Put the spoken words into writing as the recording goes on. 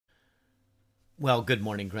Well, good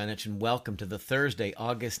morning, Greenwich, and welcome to the Thursday,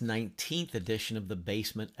 August 19th edition of the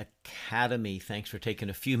Basement Academy. Thanks for taking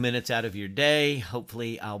a few minutes out of your day.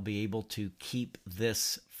 Hopefully, I'll be able to keep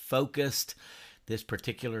this focused. This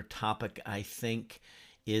particular topic, I think,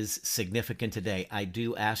 is significant today. I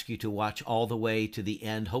do ask you to watch all the way to the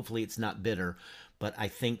end. Hopefully, it's not bitter, but I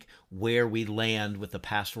think where we land with the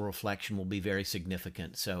pastoral reflection will be very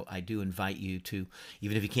significant. So I do invite you to,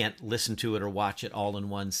 even if you can't listen to it or watch it all in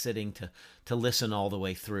one sitting, to listen all the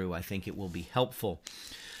way through. I think it will be helpful.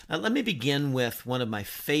 Let me begin with one of my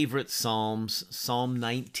favorite Psalms, Psalm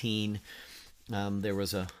 19. There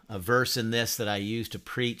was a verse in this that I used to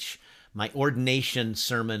preach my ordination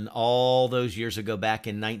sermon all those years ago, back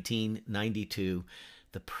in 1992.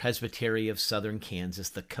 The Presbytery of Southern Kansas.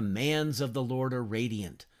 The commands of the Lord are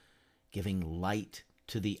radiant, giving light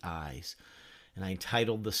to the eyes. And I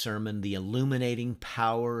entitled the sermon, The Illuminating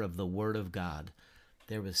Power of the Word of God.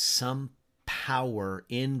 There was some power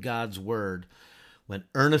in God's Word when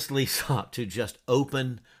earnestly sought to just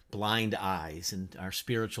open blind eyes and our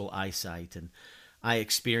spiritual eyesight. And I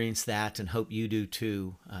experienced that and hope you do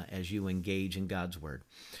too as you engage in God's Word.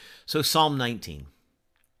 So Psalm 19.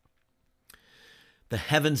 The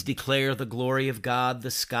heavens declare the glory of God.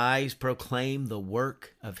 The skies proclaim the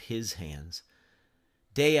work of his hands.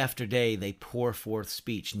 Day after day they pour forth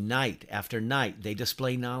speech. Night after night they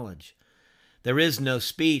display knowledge. There is no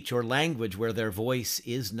speech or language where their voice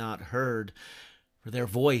is not heard, for their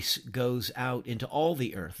voice goes out into all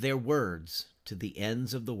the earth, their words to the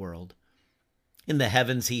ends of the world. In the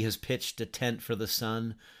heavens he has pitched a tent for the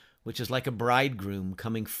sun, which is like a bridegroom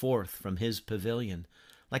coming forth from his pavilion.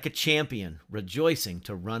 Like a champion rejoicing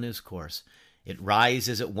to run his course. It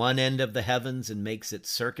rises at one end of the heavens and makes its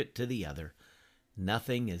circuit to the other.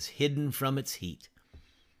 Nothing is hidden from its heat.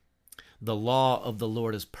 The law of the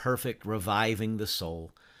Lord is perfect, reviving the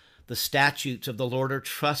soul. The statutes of the Lord are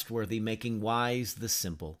trustworthy, making wise the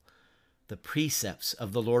simple. The precepts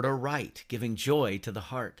of the Lord are right, giving joy to the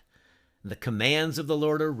heart. The commands of the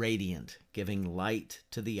Lord are radiant, giving light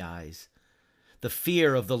to the eyes. The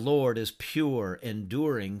fear of the Lord is pure,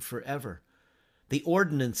 enduring forever. The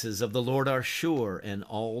ordinances of the Lord are sure and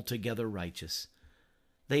altogether righteous.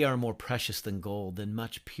 They are more precious than gold, than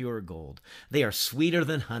much pure gold. They are sweeter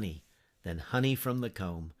than honey from the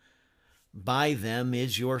comb. By them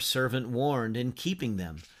is your servant warned, in keeping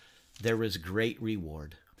them there is great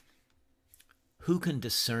reward. Who can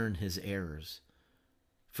discern his errors?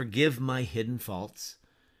 Forgive my hidden faults.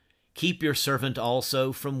 Keep your servant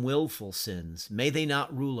also from willful sins. May they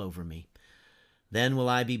not rule over me. Then will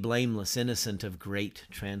I be blameless, innocent of great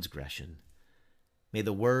transgression. May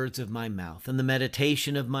the words of my mouth and the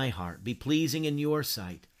meditation of my heart be pleasing in your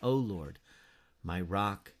sight, O Lord, my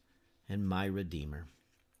rock and my redeemer.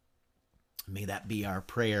 May that be our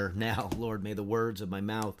prayer now, Lord. May the words of my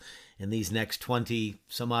mouth in these next 20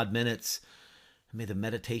 some odd minutes, may the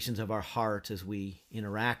meditations of our heart as we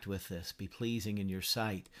interact with this be pleasing in your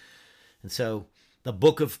sight. And so the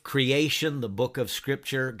book of creation, the book of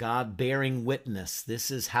Scripture, God bearing witness.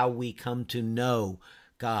 This is how we come to know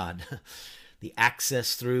God. The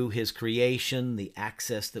access through his creation, the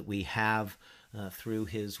access that we have through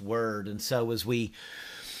his word. And so as we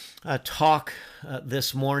talk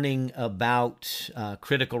this morning about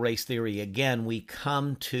critical race theory, again, we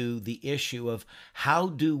come to the issue of how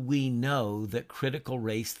do we know that critical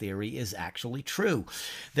race theory is actually true?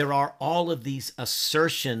 There are all of these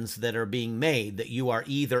assertions that are being made that you are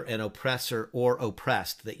either an oppressor or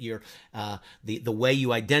oppressed, that you're the way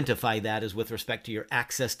you identify that is with respect to your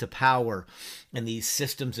access to power and these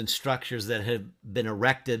systems and structures that have been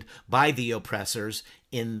erected by the oppressors,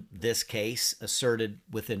 in this case, asserted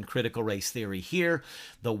within critical race theory here,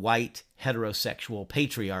 the white heterosexual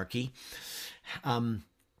patriarchy,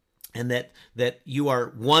 and that you are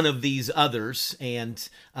one of these others. And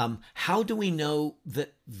how do we know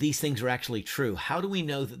that these things are actually true? How do we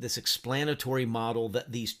know that this explanatory model,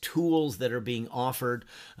 that these tools that are being offered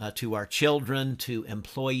to our children, to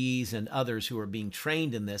employees and others who are being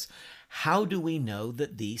trained in this, how do we know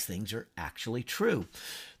that these things are actually true?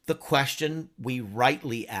 The question we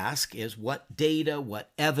rightly ask is, what data, what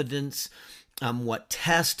evidence, what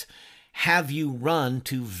test have you run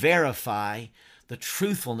to verify the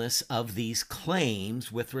truthfulness of these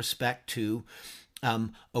claims with respect to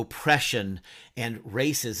oppression and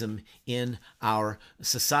racism in our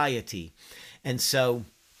society? And so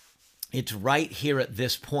it's right here at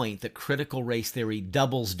this point that critical race theory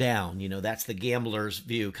doubles down. You know, that's the gambler's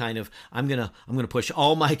view, kind of, I'm gonna push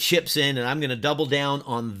all my chips in and I'm gonna double down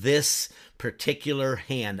on this particular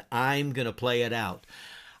hand. I'm gonna play it out.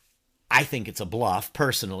 I think it's a bluff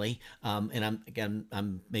personally, and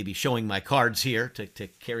I'm maybe showing my cards here to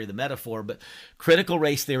carry the metaphor, but critical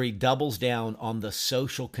race theory doubles down on the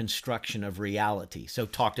social construction of reality. So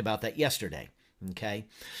talked about that yesterday. Okay,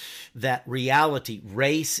 that reality,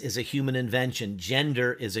 race is a human invention,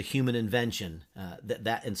 gender is a human invention.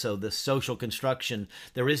 And so the social construction,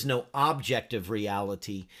 there is no objective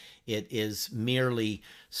reality. It is merely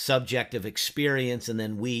subjective experience, and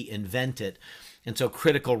then we invent it. And so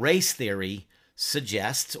critical race theory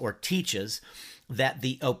suggests or teaches that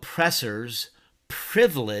the oppressor's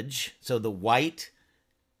privilege, so the white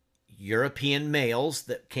European males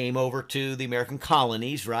that came over to the American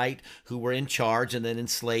colonies, right, who were in charge and then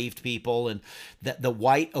enslaved people, and that the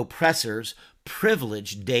white oppressors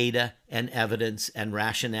privileged data and evidence and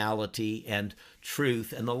rationality and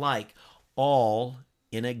truth and the like, all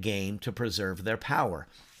in a game to preserve their power.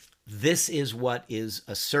 This is what is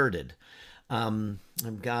asserted. I've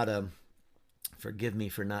got to, forgive me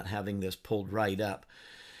for not having this pulled right up.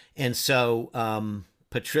 And so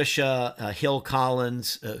Patricia Hill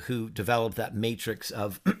Collins, who developed that matrix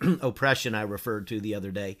of oppression I referred to the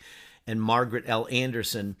other day, and Margaret L.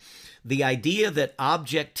 Anderson, the idea that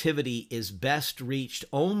objectivity is best reached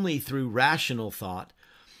only through rational thought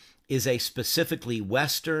is a specifically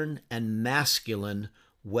Western and masculine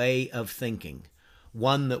way of thinking,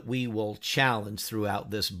 one that we will challenge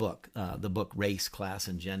throughout this book, the book Race, Class,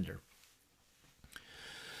 and Gender.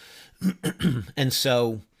 And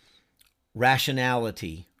so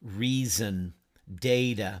rationality, reason,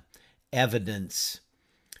 data, evidence.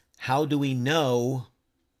 How do we know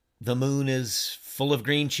the moon is full of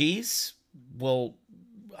green cheese? Well,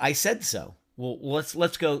 I said so. Well,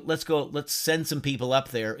 let's send some people up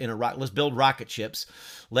there in a rocket. Let's build rocket ships.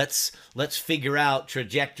 Let's figure out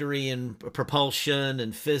trajectory and propulsion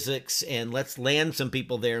and physics, and let's land some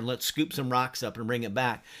people there, and let's scoop some rocks up and bring it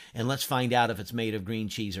back, and let's find out if it's made of green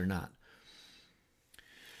cheese or not.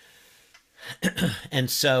 And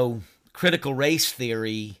so critical race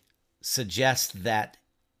theory suggests that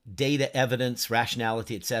data, evidence,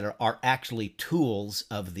 rationality, etc., are actually tools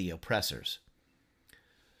of the oppressors.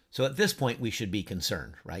 So at this point, we should be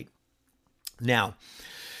concerned, right? Now,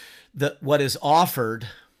 what is offered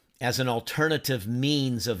as an alternative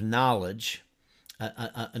means of knowledge,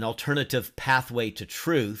 an alternative pathway to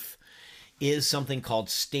truth, is something called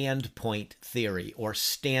standpoint theory or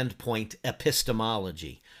standpoint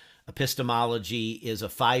epistemology. Epistemology is a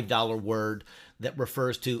 $5 word that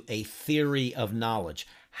refers to a theory of knowledge.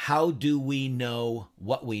 How do we know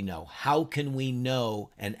what we know? How can we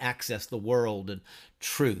know and access the world and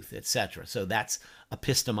truth, etc.? So that's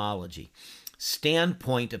epistemology.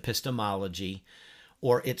 Standpoint epistemology,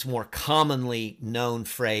 or its more commonly known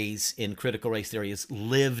phrase in critical race theory, is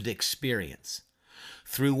lived experience.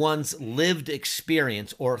 Through one's lived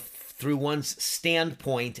experience, or through one's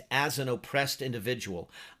standpoint as an oppressed individual,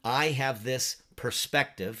 I have this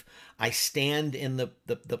perspective. I stand in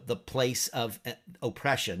the place of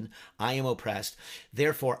oppression. I am oppressed.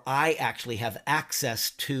 Therefore, I actually have access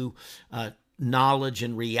to knowledge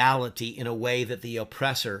and reality in a way that the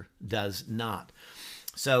oppressor does not.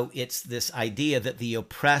 So it's this idea that the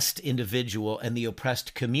oppressed individual and the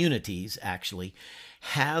oppressed communities actually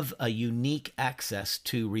have a unique access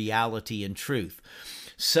to reality and truth,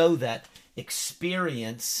 so that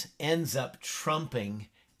experience ends up trumping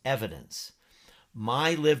evidence.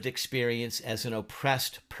 My lived experience as an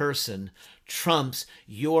oppressed person trumps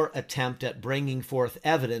your attempt at bringing forth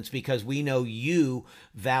evidence, because we know you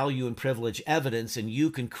value and privilege evidence, and you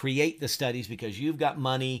can create the studies because you've got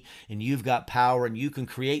money and you've got power, and you can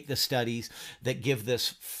create the studies that give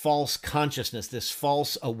this false consciousness, this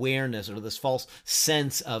false awareness, or this false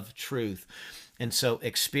sense of truth. And so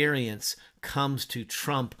experience comes to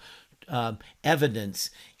trump evidence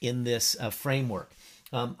in this framework.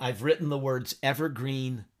 I've written the words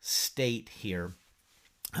evergreen state here.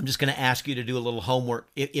 I'm just going to ask you to do a little homework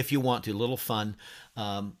if you want to, a little fun,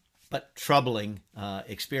 but troubling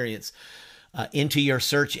experience. Into your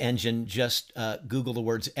search engine, just Google the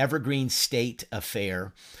words evergreen state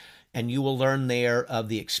affair, and you will learn there of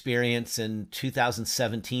the experience in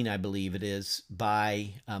 2017, I believe it is,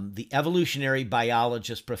 by the evolutionary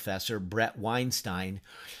biologist professor Brett Weinstein,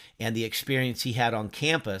 and the experience he had on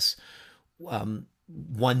campus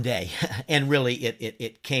one day. And really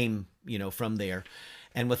it came, from there.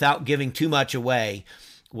 And without giving too much away,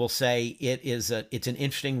 we'll say it's an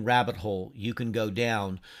interesting rabbit hole you can go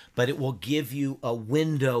down, but it will give you a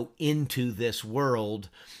window into this world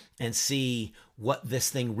and see what this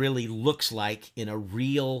thing really looks like in a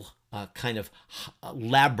real kind of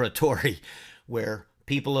laboratory, where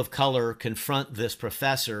people of color confront this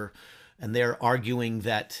professor and they're arguing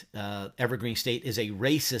that Evergreen State is a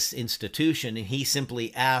racist institution, and he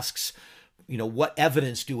simply asks, what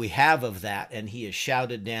evidence do we have of that? And he is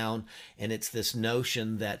shouted down, and it's this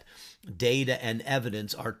notion that data and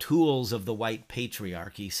evidence are tools of the white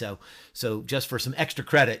patriarchy. So just for some extra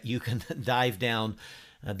credit, you can dive down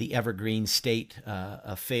the Evergreen State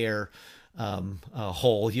affair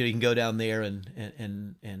hole. You can go down there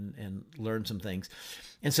and learn some things.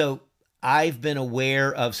 And so I've been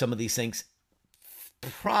aware of some of these things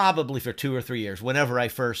probably for 2 or 3 years. Whenever I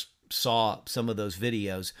first saw some of those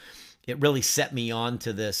videos, it really set me on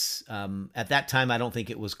to this. At that time, I don't think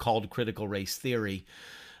it was called critical race theory,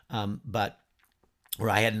 or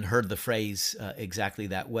I hadn't heard the phrase exactly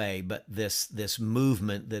that way, but this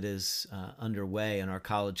movement that is underway on our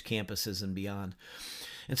college campuses and beyond.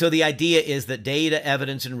 And so the idea is that data,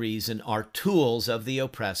 evidence, and reason are tools of the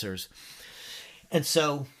oppressors. And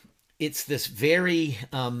so it's this very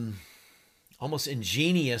almost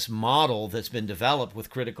ingenious model that's been developed with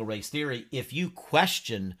critical race theory. If you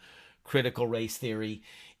question critical race theory,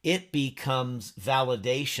 it becomes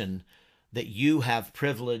validation that you have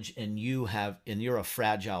privilege and you're a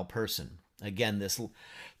fragile person. Again, this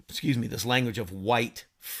language of white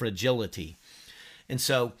fragility. And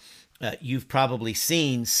so you've probably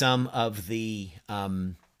seen some of the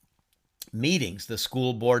meetings, the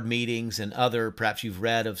school board meetings and perhaps you've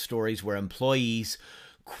read of stories where employees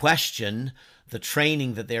question the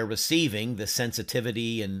training that they're receiving, the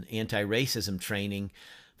sensitivity and anti-racism training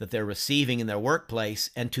that they're receiving in their workplace,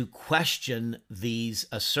 and to question these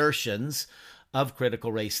assertions of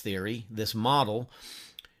critical race theory, this model.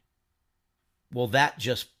 Well, that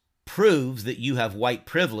just proves that you have white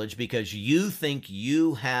privilege because you think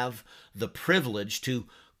you have the privilege to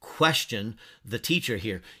question the teacher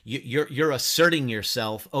here. You're asserting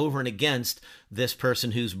yourself over and against this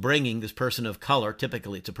person who's bringing, this person of color.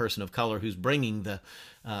 Typically, it's a person of color who's bringing the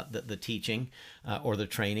teaching or the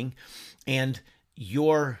training, and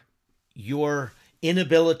your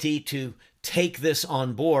inability to take this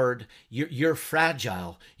on board. You're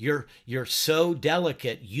fragile. You're so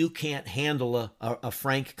delicate. You can't handle a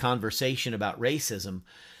frank conversation about racism.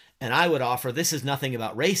 And I would offer this is nothing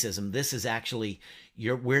about racism. This is actually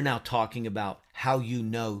we're now talking about how you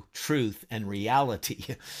know truth and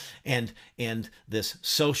reality, and this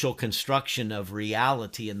social construction of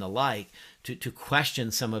reality and the like. To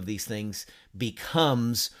question some of these things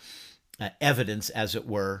becomes evidence, as it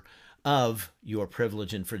were, of your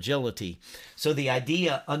privilege and fragility. So the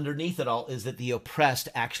idea underneath it all is that the oppressed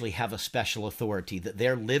actually have a special authority, that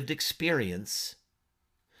their lived experience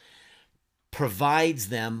provides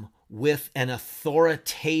them with an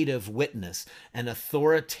authoritative witness, an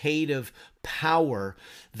authoritative power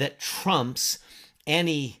that trumps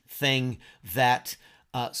anything that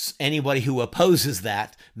anybody who opposes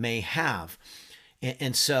that may have.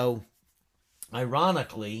 And so,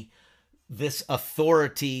 ironically, this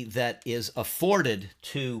authority that is afforded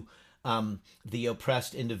to the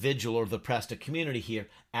oppressed individual or the oppressed community here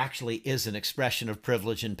actually is an expression of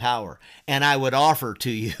privilege and power. And I would offer to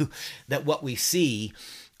you that what we see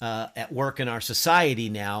at work in our society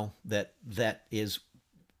now, that is,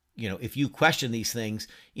 if you question these things,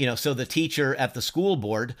 so the teacher at the school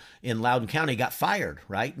board in Loudoun County got fired,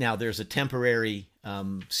 right? Now there's a temporary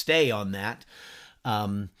stay on that.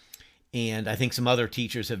 And I think some other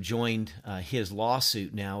teachers have joined his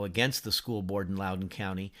lawsuit now against the school board in Loudoun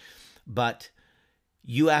County. But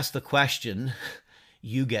you ask the question,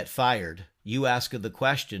 you get fired. You ask the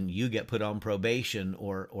question, you get put on probation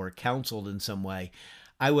or counseled in some way.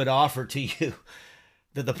 I would offer to you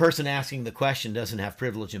that the person asking the question doesn't have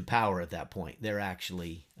privilege and power at that point. They're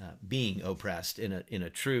actually being oppressed in a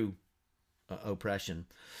true oppression.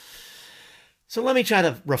 So let me try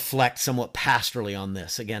to reflect somewhat pastorally on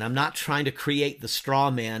this. Again, I'm not trying to create the straw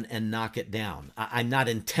man and knock it down. I'm not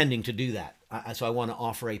intending to do that. So I want to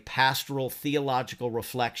offer a pastoral theological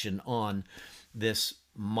reflection on this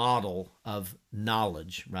model of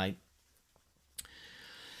knowledge, right?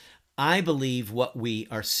 I believe what we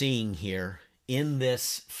are seeing here in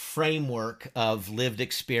this framework of lived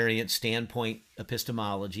experience, standpoint,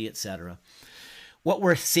 epistemology, etc., what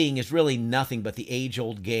we're seeing is really nothing but the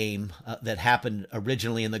age-old game that happened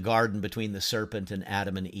originally in the garden between the serpent and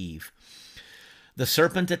Adam and Eve. The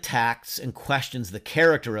serpent attacks and questions the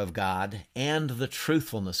character of God and the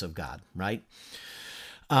truthfulness of God, right?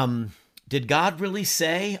 Did God really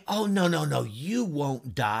say, oh, no, you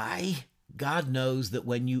won't die? God knows that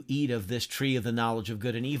when you eat of this tree of the knowledge of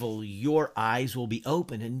good and evil, your eyes will be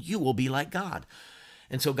open and you will be like God.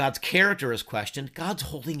 And so God's character is questioned. God's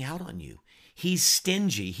holding out on you. He's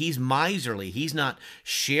stingy. He's miserly. He's not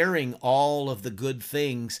sharing all of the good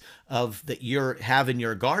things of that you have in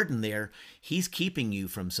your garden there. He's keeping you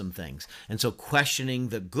from some things. And so questioning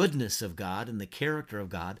the goodness of God and the character of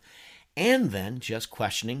God, and then just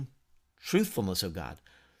questioning truthfulness of God.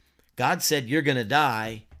 God said, you're going to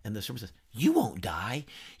die. And the serpent says, you won't die.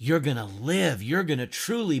 You're going to live. You're going to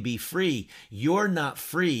truly be free. You're not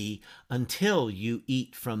free until you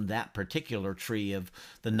eat from that particular tree of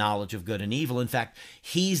the knowledge of good and evil. In fact,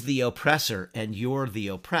 he's the oppressor and you're the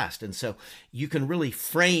oppressed. And so you can really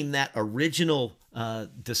frame that original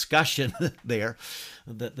discussion there,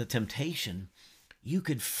 the temptation. You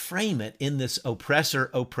could frame it in this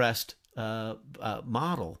oppressor-oppressed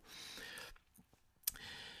model.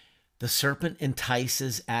 The serpent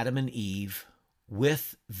entices Adam and Eve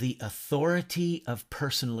with the authority of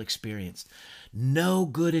personal experience. Know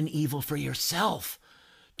good and evil for yourself.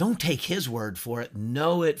 Don't take his word for it.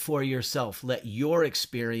 Know it for yourself. Let your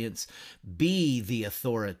experience be the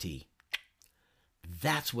authority.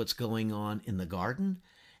 That's what's going on in the garden,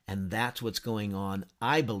 and that's what's going on,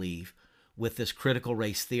 I believe, with this critical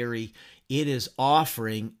race theory. It is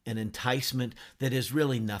offering an enticement that is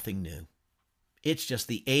really nothing new. It's just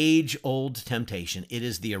the age-old temptation. It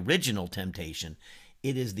is the original temptation.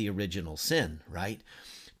 It is the original sin, right?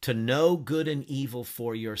 To know good and evil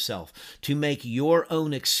for yourself, to make your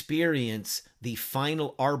own experience the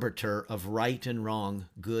final arbiter of right and wrong,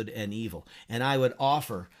 good and evil. And I would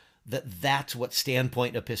offer that that's what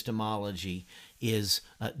standpoint epistemology is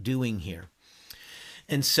doing here.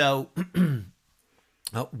 And so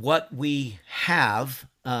what we have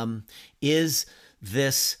is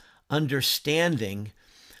this understanding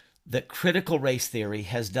that critical race theory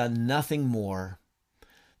has done nothing more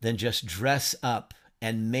than just dress up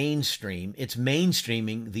and mainstream. It's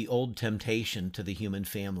mainstreaming the old temptation to the human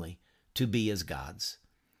family to be as gods,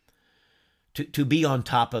 to be on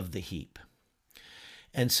top of the heap.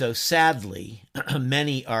 And so sadly,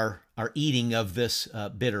 many are eating of this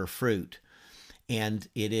bitter fruit. And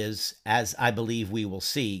it is, as I believe we will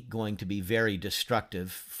see, going to be very destructive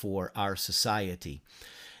for our society.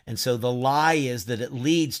 And so the lie is that it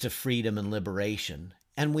leads to freedom and liberation,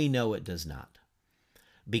 and we know it does not.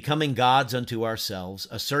 Becoming gods unto ourselves,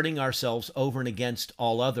 asserting ourselves over and against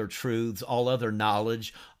all other truths, all other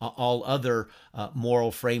knowledge, all other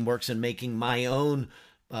moral frameworks, and making my own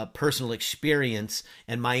personal experience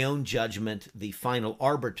and my own judgment the final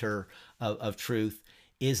arbiter of truth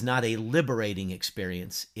is not a liberating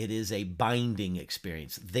experience. It is a binding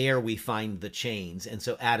experience. There we find the chains. And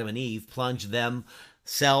so Adam and Eve plunge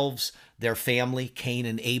themselves, their family, Cain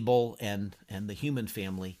and Abel, and the human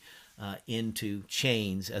family into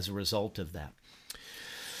chains as a result of that.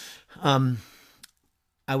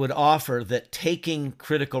 I would offer that taking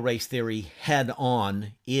critical race theory head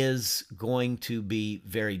on is going to be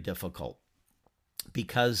very difficult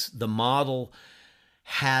because the model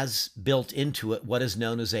has built into it what is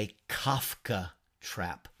known as a Kafka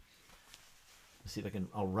trap. Let's see if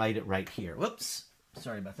I'll write it right here. Whoops,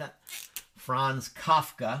 sorry about that. Franz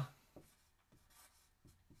Kafka,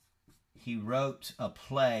 he wrote a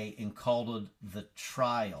and called it The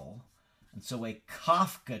Trial. And so a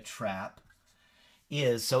Kafka trap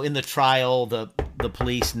is, so in the trial, the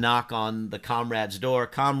police knock on the comrade's door.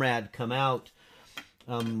 Comrade, come out.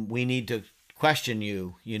 We need to question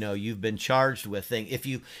you. You know, you've been charged with things.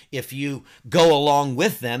 If you go along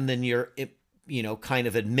with them, then you're, kind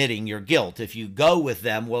of admitting your guilt. If you go with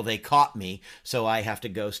them, well, they caught me, so I have to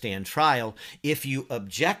go stand trial. If you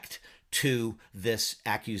object to this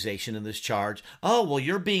accusation and this charge, oh, well,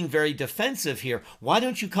 you're being very defensive here. Why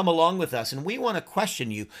don't you come along with us? And we want to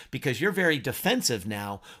question you because you're very defensive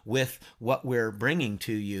now with what we're bringing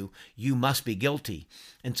to you. You must be guilty.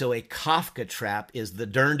 And so a Kafka trap is the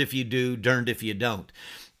darned if you do, darned if you don't.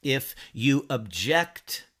 If you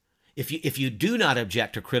object, if you do not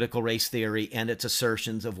object to critical race theory and its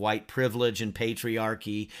assertions of white privilege and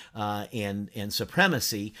patriarchy and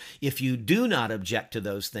supremacy, if you do not object to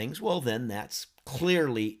those things, well, then that's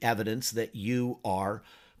clearly evidence that you are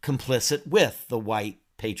complicit with the white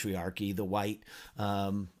patriarchy, the white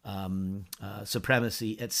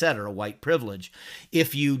supremacy, etc., white privilege.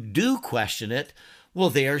 If you do question it, well,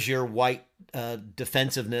 there's your white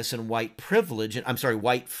defensiveness and white privilege,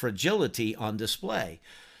 white fragility on display.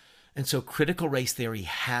 And so critical race theory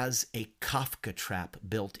has a Kafka trap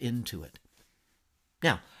built into it.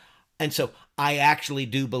 Now, and so I actually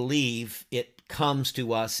do believe it comes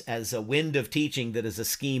to us as a wind of teaching that is a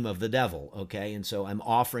scheme of the devil, okay? And so I'm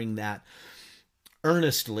offering that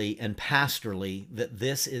earnestly and pastorally, that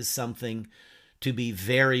this is something to be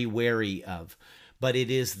very wary of. But it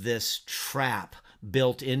is this trap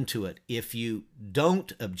built into it. If you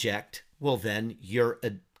don't object, well, then you're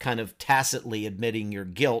kind of tacitly admitting your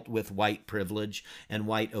guilt with white privilege and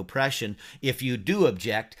white oppression. If you do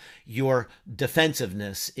object, your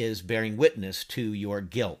defensiveness is bearing witness to your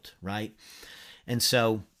guilt, right? And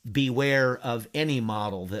so beware of any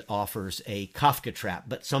model that offers a Kafka trap,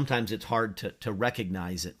 but sometimes it's hard to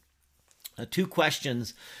recognize it. Two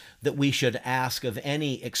questions that we should ask of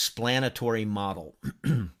any explanatory model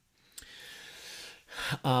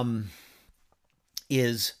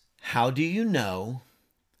is, how do you know,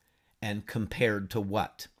 and compared to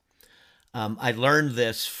what? I learned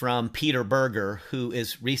this from Peter Berger, who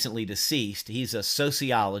is recently deceased. He's a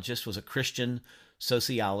sociologist, was a Christian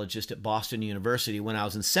sociologist at Boston University when I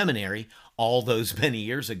was in seminary all those many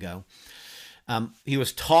years ago. He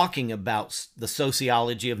was talking about the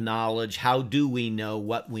sociology of knowledge. How do we know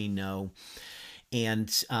what we know? And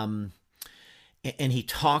he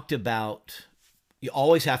talked about, you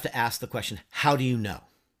always have to ask the question, how do you know?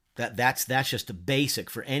 That's just a basic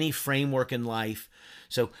for any framework in life.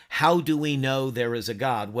 So how do we know there is a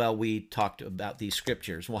God? Well, we talked about these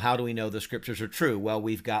scriptures. Well, how do we know the scriptures are true? Well,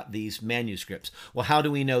 we've got these manuscripts. Well, how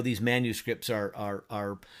do we know these manuscripts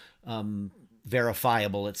are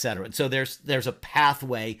verifiable, etc.? And so there's a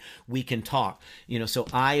pathway we can talk. So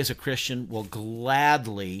I, as a Christian, will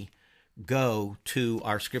gladly go to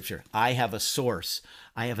our scripture. I have a source.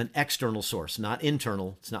 I have an external source, not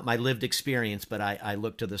internal. It's not my lived experience, but I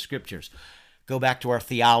look to the scriptures. Go back to our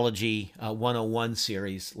Theology 101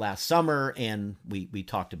 series last summer, and we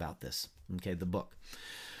talked about this, okay, the book.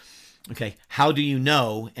 Okay, how do you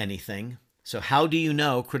know anything? So how do you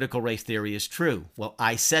know critical race theory is true? Well,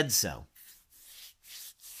 I said so.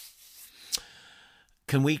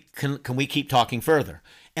 Can we keep talking further?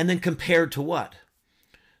 And then compared to what?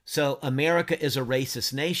 So America is a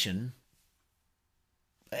racist nation.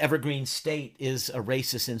 Evergreen State is a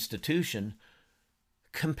racist institution.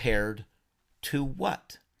 Compared to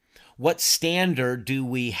what? What standard do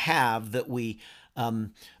we have that we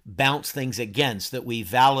bounce things against, that we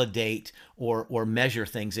validate or measure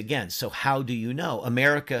things against? So how do you know?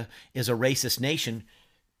 America is a racist nation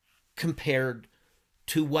compared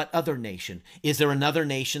to what other nation? Is there another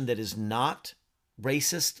nation that is not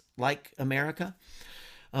racist like America?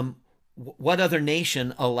 What other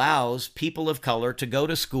nation allows people of color to go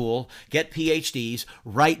to school, get PhDs,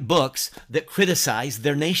 write books that criticize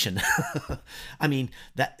their nation? I mean,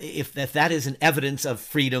 if that is an evidence of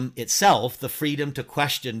freedom itself, the freedom to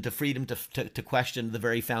question, to question the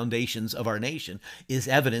very foundations of our nation is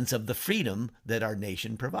evidence of the freedom that our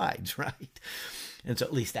nation provides, right? And so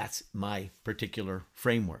at least that's my particular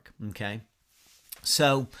framework, okay?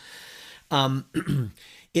 So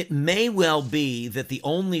it may well be that the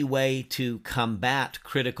only way to combat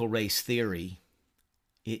critical race theory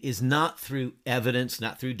is not through evidence,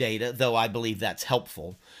 not through data, though I believe that's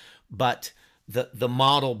helpful, but the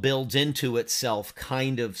model builds into itself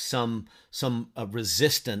kind of some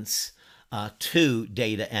resistance to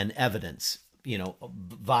data and evidence,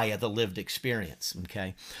 via the lived experience,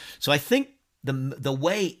 okay? So I think the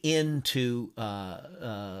way into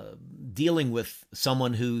dealing with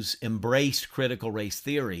someone who's embraced critical race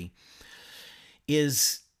theory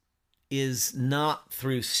is not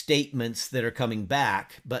through statements that are coming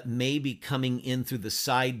back, but maybe coming in through the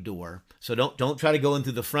side door. So don't try to go in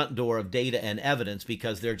through the front door of data and evidence,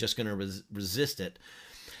 because they're just going to resist it.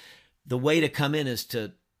 The way to come in is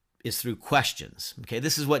through questions. Okay,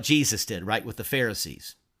 this is what Jesus did, right, with the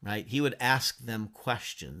Pharisees, right? He would ask them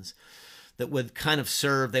questions that would kind of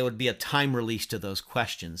serve, they would be a time release to those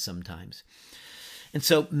questions sometimes. And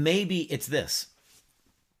so maybe it's this.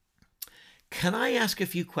 Can I ask a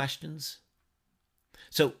few questions?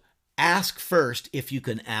 So ask first if you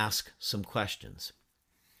can ask some questions.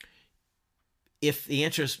 If the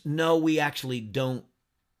answer is no, we actually don't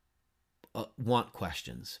want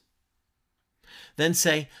questions, then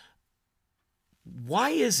say, why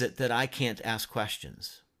is it that I can't ask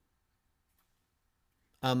questions?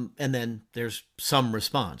 And then there's some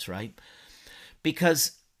response, right?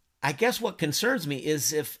 Because I guess what concerns me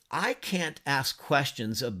is if I can't ask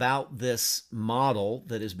questions about this model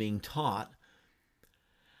that is being taught,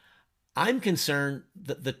 I'm concerned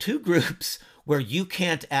that the two groups where you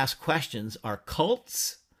can't ask questions are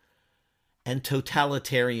cults and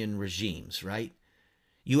totalitarian regimes, right?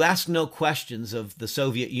 You ask no questions of the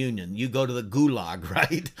Soviet Union. You go to the gulag,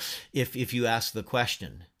 right? If you ask the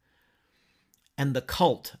question. And the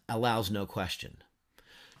cult allows no question.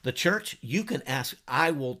 The church, you can ask, I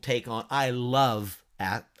will take on, I love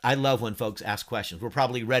I love when folks ask questions. We're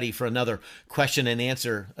probably ready for another question and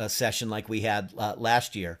answer session like we had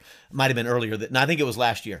last year. It might have been earlier. I think it was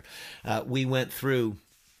last year. We went through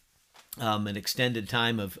an extended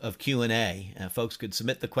time of Q&A. Folks could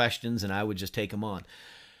submit the questions, and I would just take them on.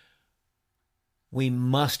 We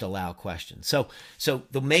must allow questions. So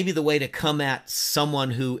maybe the way to come at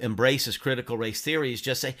someone who embraces critical race theory is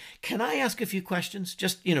just say, can I ask a few questions?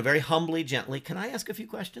 Just, very humbly, gently, can I ask a few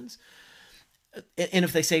questions? And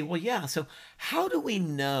if they say, well, yeah, so how do we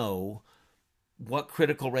know what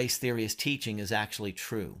critical race theory is teaching is actually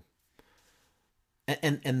true?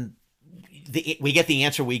 And we get the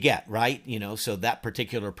answer we get, right? So that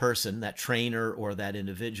particular person, that trainer or that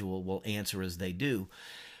individual will answer as they do.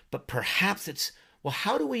 But perhaps it's, well,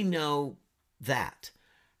 how do we know that?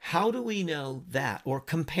 How do we know that? Or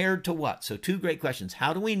compared to what? So two great questions.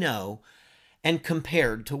 How do we know, and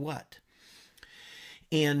compared to what?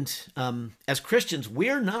 And as Christians,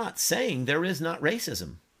 we're not saying there is not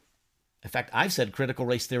racism. In fact, I've said critical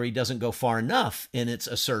race theory doesn't go far enough in its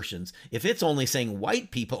assertions. If it's only saying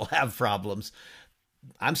white people have problems,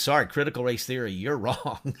 I'm sorry, critical race theory, you're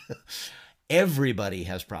wrong. Everybody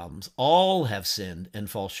has problems. All have sinned and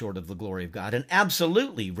fall short of the glory of God. And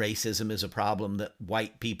absolutely, racism is a problem that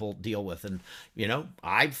white people deal with. And,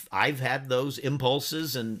 I've had those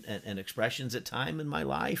impulses and expressions at time in my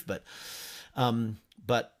life. But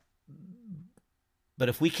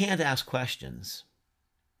if we can't ask questions,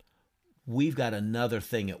 we've got another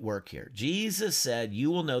thing at work here. Jesus said,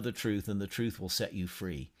 you will know the truth, and the truth will set you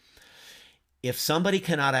free. If somebody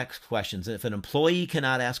cannot ask questions, if an employee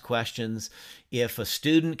cannot ask questions, if a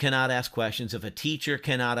student cannot ask questions, if a teacher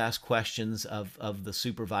cannot ask questions of the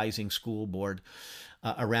supervising school board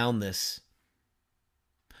around this,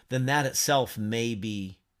 then that itself may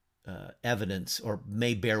be evidence or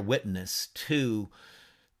may bear witness to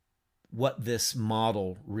what this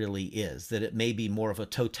model really is, that it may be more of a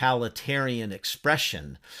totalitarian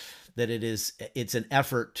expression, that it's an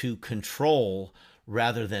effort to control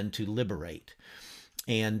rather than to liberate.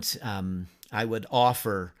 And I would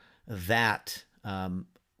offer that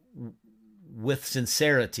with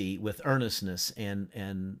sincerity, with earnestness,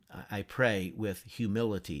 and I pray with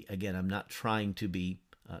humility. Again, I'm not trying to be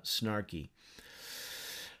snarky.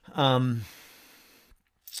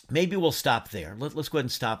 Maybe we'll stop there. Let's go ahead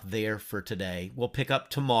and stop there for today. We'll pick up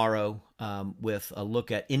tomorrow with a look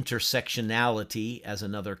at intersectionality as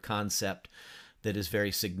another concept that is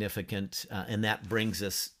very significant, and that brings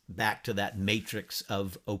us back to that matrix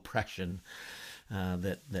of oppression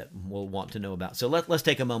that we'll want to know about. So let's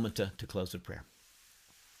take a moment to close with prayer.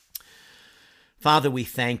 Father, we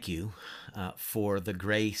thank you for the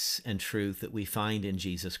grace and truth that we find in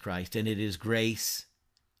Jesus Christ, and it is grace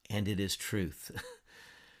and it is truth.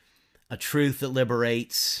 A truth that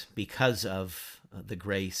liberates because of the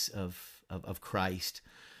grace of Christ.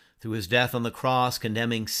 Through his death on the cross,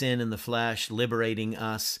 condemning sin in the flesh, liberating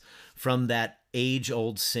us from that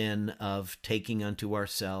age-old sin of taking unto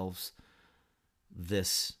ourselves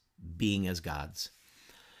this being as gods.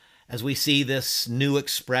 As we see this new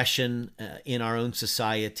expression in our own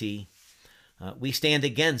society, we stand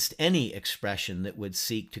against any expression that would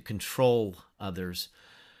seek to control others,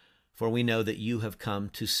 for we know that you have come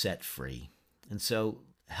to set free. And so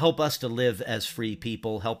help us to live as free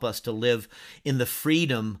people. Help us to live in the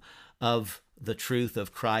freedom of the truth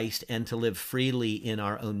of Christ and to live freely in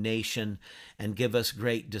our own nation, and give us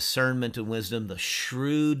great discernment and wisdom, the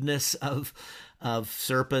shrewdness of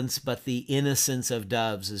serpents, but the innocence of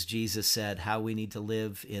doves, as Jesus said, how we need to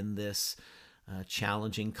live in this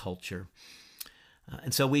challenging culture.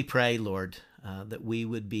 And so we pray, Lord, that we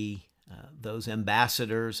would be those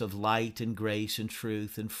ambassadors of light and grace and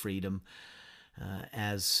truth and freedom,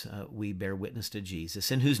 as we bear witness to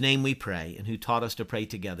Jesus, in whose name we pray, and who taught us to pray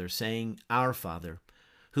together, saying, Our Father,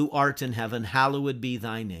 who art in heaven, hallowed be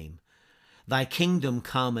thy name. Thy kingdom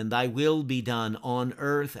come, and thy will be done on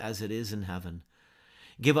earth as it is in heaven.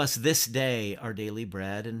 Give us this day our daily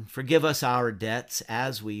bread, and forgive us our debts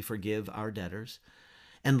as we forgive our debtors.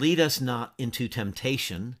 And lead us not into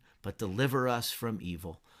temptation, but deliver us from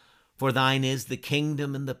evil. For thine is the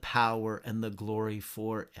kingdom and the power and the glory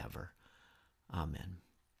forever. Amen.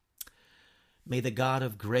 May the God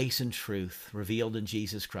of grace and truth revealed in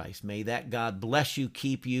Jesus Christ, may that God bless you,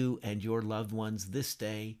 keep you, and your loved ones this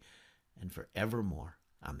day and forevermore.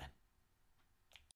 Amen.